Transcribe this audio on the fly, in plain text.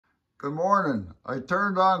Good morning. I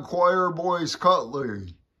turned on Choir Boy's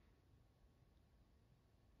Cutlery.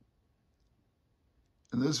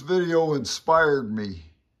 And this video inspired me.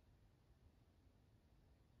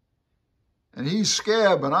 And he's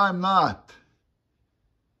scab and I'm not.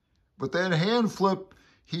 But that hand flip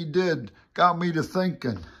he did got me to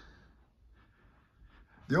thinking.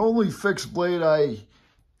 The only fixed blade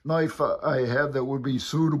knife I have that would be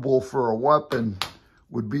suitable for a weapon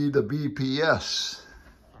would be the BPS.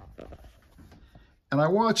 And I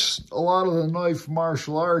watched a lot of the Knife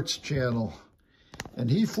Martial Arts channel, and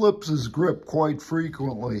he flips his grip quite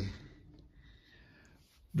frequently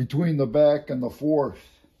between the back and the forth.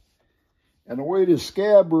 And the way the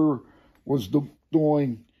scabber was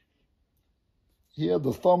doing, he had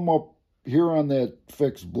the thumb up here on that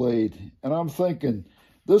fixed blade. And I'm thinking,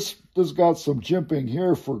 this got some jimping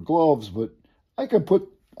here for gloves, but I can put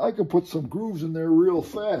some grooves in there real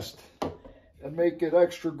fast and make it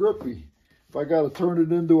extra grippy if I got to turn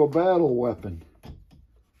it into a battle weapon.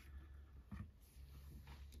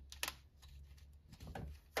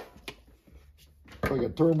 If I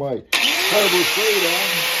can turn my carbon plate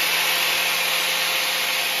on.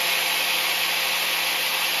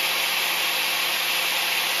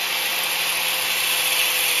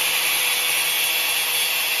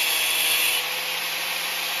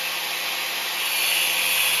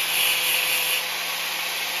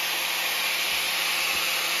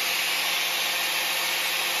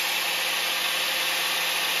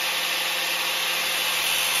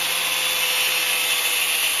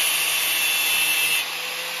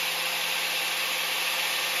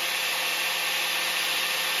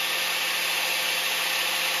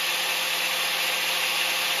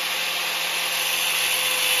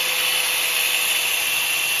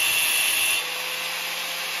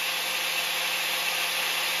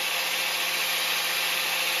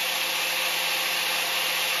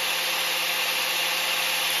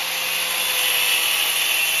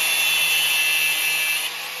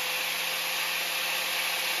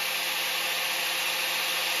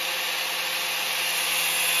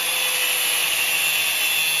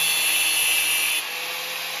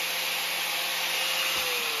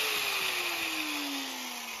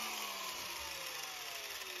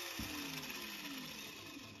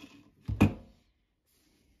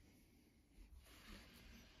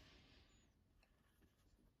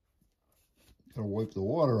 Gotta wipe the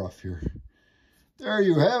water off here. There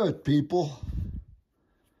you have it, people.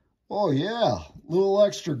 Oh yeah, little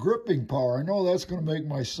extra gripping power. I know that's gonna make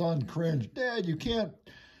my son cringe. Dad, you can't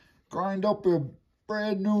grind up a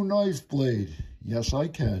brand new knife blade. Yes, I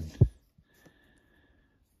can.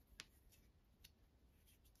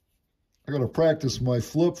 I gotta practice my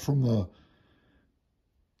flip from the,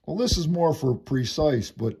 well, this is more for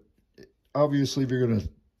precise, but obviously if you're gonna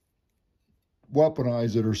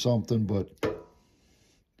weaponize it or something, but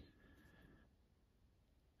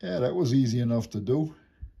yeah, that was easy enough to do.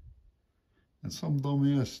 And some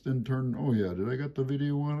dumbass didn't turn, oh yeah, did I get the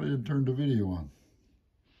video on? I didn't turn the video on.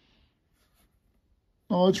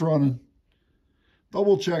 Oh, it's running.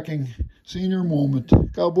 Double checking. Senior moment.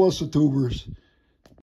 God bless the tubers.